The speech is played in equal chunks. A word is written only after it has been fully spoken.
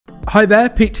Hi there,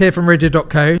 Pete here from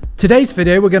Radio.co. Today's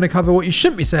video we're going to cover what you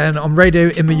shouldn't be saying on radio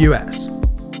in the US.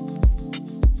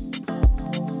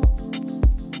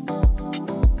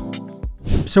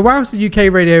 So whilst the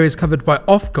UK radio is covered by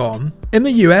Ofcom, in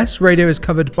the US radio is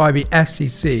covered by the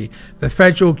FCC, the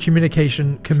Federal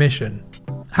Communication Commission.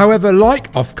 However,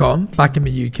 like Ofcom back in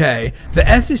the UK, the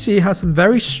FCC has some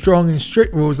very strong and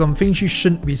strict rules on things you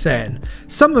shouldn't be saying,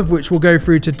 some of which we'll go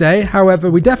through today.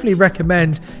 However, we definitely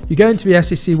recommend you go into the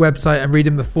FCC website and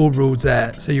reading the full rules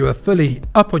there, so you are fully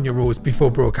up on your rules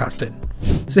before broadcasting.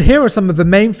 So here are some of the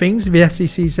main things the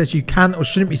FCC says you can or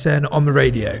shouldn't be saying on the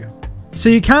radio. So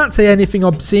you can't say anything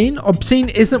obscene. Obscene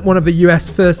isn't one of the US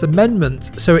First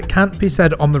Amendments, so it can't be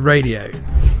said on the radio.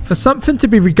 For something to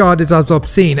be regarded as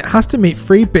obscene, it has to meet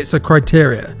 3 bits of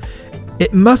criteria.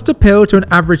 It must appeal to an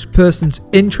average person's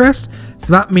interest,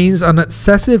 so that means an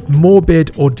excessive,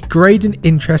 morbid or degrading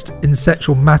interest in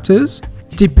sexual matters,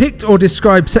 depict or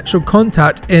describe sexual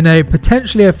contact in a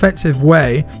potentially offensive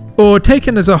way, or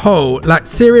taken as a whole, lack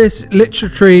serious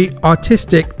literary,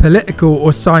 artistic, political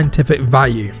or scientific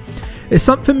value. If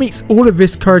something meets all of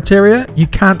this criteria, you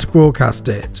can't broadcast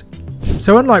it.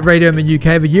 So unlike radio in the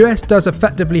UK, the US does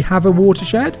effectively have a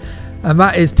watershed, and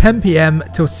that is 10 PM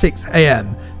till 6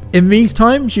 AM. In these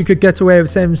times, you could get away with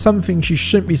saying some things you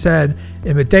shouldn't be saying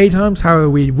in the daytimes. However,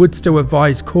 we would still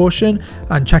advise caution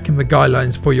and checking the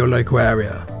guidelines for your local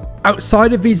area.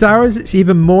 Outside of these hours, it's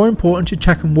even more important to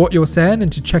check on what you're saying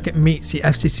and to check it meets the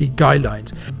FCC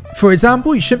guidelines. For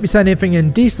example, you shouldn't be saying anything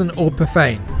indecent or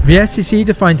profane. The FCC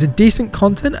defines indecent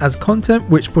content as content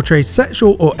which portrays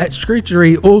sexual or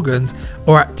excretory organs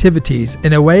or activities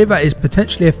in a way that is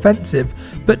potentially offensive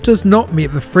but does not meet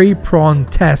the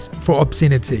 3-pronged test for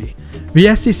obscenity. The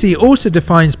FCC also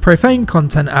defines profane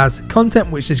content as content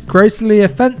which is grossly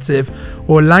offensive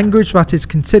or language that is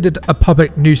considered a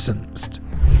public nuisance.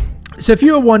 So if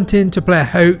you are wanting to play a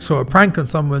hoax or a prank on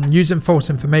someone using false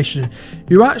information,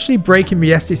 you're actually breaking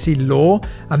the FCC law,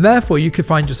 and therefore you could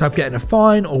find yourself getting a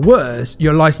fine or worse,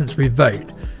 your license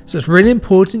revoked. So it's really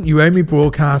important you only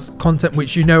broadcast content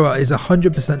which you know is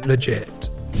 100% legit.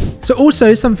 So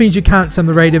also some things you can't say on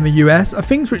the radio in the US are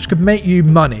things which could make you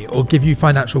money or give you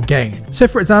financial gain. So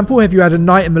for example, if you had a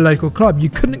night in the local club, you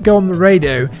couldn't go on the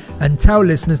radio and tell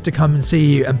listeners to come and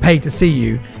see you and pay to see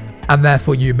you, and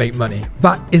therefore you make money.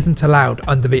 That isn't allowed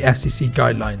under the FCC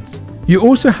guidelines. You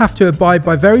also have to abide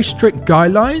by very strict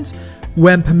guidelines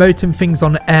when promoting things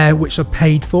on air which are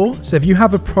paid for. So if you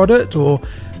have a product or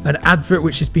an advert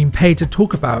which is being paid to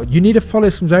talk about, you need to follow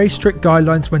some very strict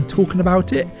guidelines when talking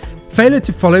about it. Failure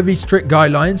to follow these strict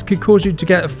guidelines could cause you to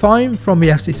get a fine from the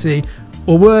FCC,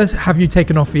 or worse, have you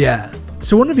taken off the air.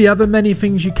 So one of the other many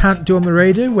things you can't do on the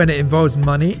radio when it involves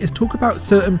money is talk about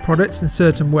certain products in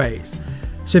certain ways.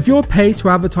 So if you're paid to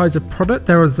advertise a product,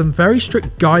 there are some very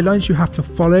strict guidelines you have to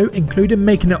follow, including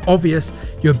making it obvious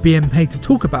you're being paid to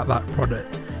talk about that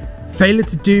product. Failure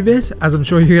to do this, as I'm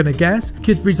sure you're going to guess,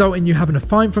 could result in you having a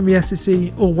fine from the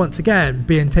FCC or once again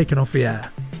being taken off the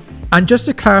air. And just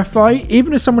to clarify,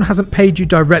 even if someone hasn't paid you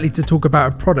directly to talk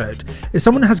about a product, if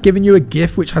someone has given you a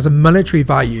gift which has a monetary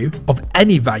value, of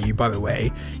any value by the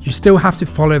way, you still have to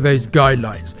follow those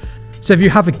guidelines. So if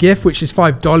you have a gift which is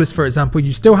 $5 for example,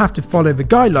 you still have to follow the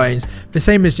guidelines, the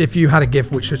same as if you had a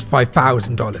gift which was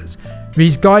 $5,000.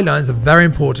 These guidelines are very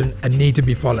important and need to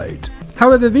be followed.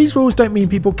 However, these rules don't mean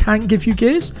people can't give you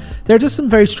gifts. There are just some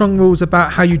very strong rules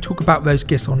about how you talk about those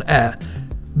gifts on air.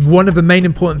 One of the main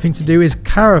important things to do is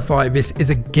clarify this is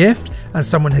a gift and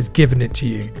someone has given it to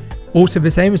you. Also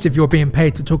the same as if you're being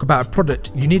paid to talk about a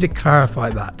product, you need to clarify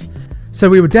that. So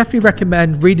we would definitely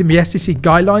recommend reading the FCC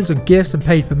guidelines on gifts and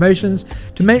paid promotions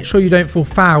to make sure you don't fall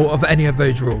foul of any of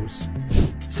those rules.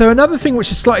 So another thing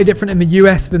which is slightly different in the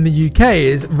US than the UK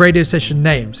is radio station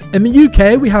names. In the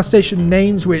UK, we have station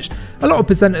names which a lot of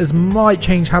presenters might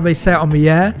change how they say it on the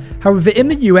air. However, in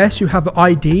the US, you have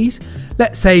IDs.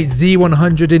 Let's say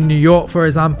Z100 in New York, for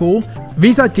example.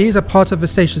 These IDs are part of the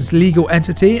station's legal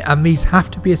entity, and these have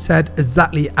to be said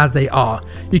exactly as they are.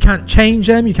 You can't change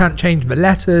them, you can't change the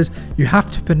letters. You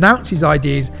have to pronounce these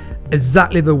IDs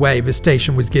exactly the way the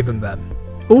station was given them.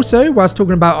 Also, whilst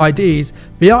talking about IDs,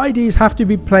 the IDs have to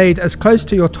be played as close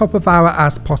to your top of hour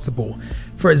as possible.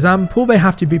 For example, they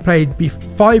have to be played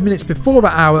 5 minutes before the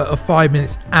hour or 5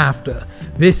 minutes after.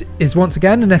 This is once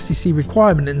again an FCC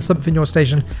requirement and something your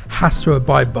station has to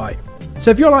abide by. So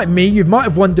if you're like me, you might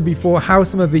have wondered before how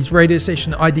some of these radio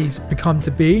station IDs become to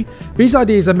be. These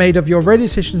IDs are made of your radio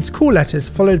station's call letters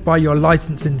followed by your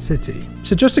licensing city.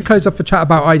 So just to close off the chat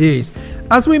about IDs,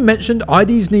 as we mentioned,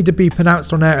 IDs need to be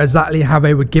pronounced on air exactly how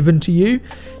they were given to you.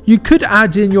 You could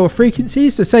add in your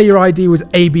frequency, so say your ID was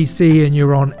ABC and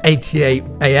you're on 88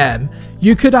 AM,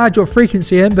 you could add your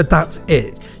frequency in, but that's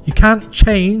it. You can't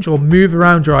change or move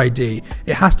around your ID.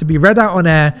 It has to be read out on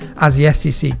air as the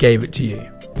FCC gave it to you.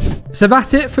 So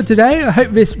that's it for today. I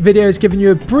hope this video has given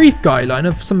you a brief guideline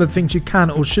of some of the things you can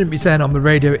or shouldn't be saying on the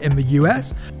radio in the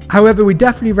US. However, we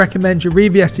definitely recommend you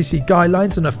read the FCC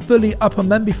guidelines and are fully up on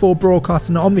them before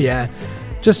broadcasting on the air,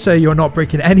 just so you're not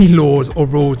breaking any laws or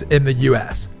rules in the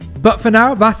US. But for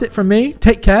now, that's it from me.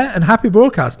 Take care and happy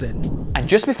broadcasting. And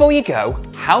just before you go,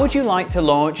 how would you like to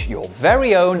launch your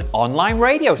very own online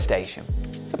radio station?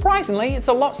 Surprisingly, it's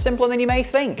a lot simpler than you may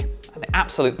think. And the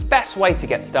absolute best way to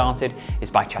get started is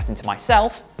by chatting to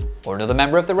myself or another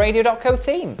member of the Radio.co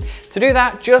team. To do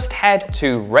that, just head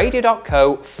to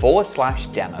Radio.co/demo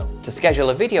to schedule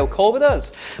a video call with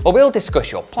us, where we'll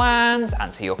discuss your plans,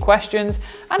 answer your questions,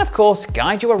 and of course,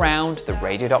 guide you around the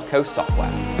Radio.co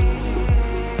software.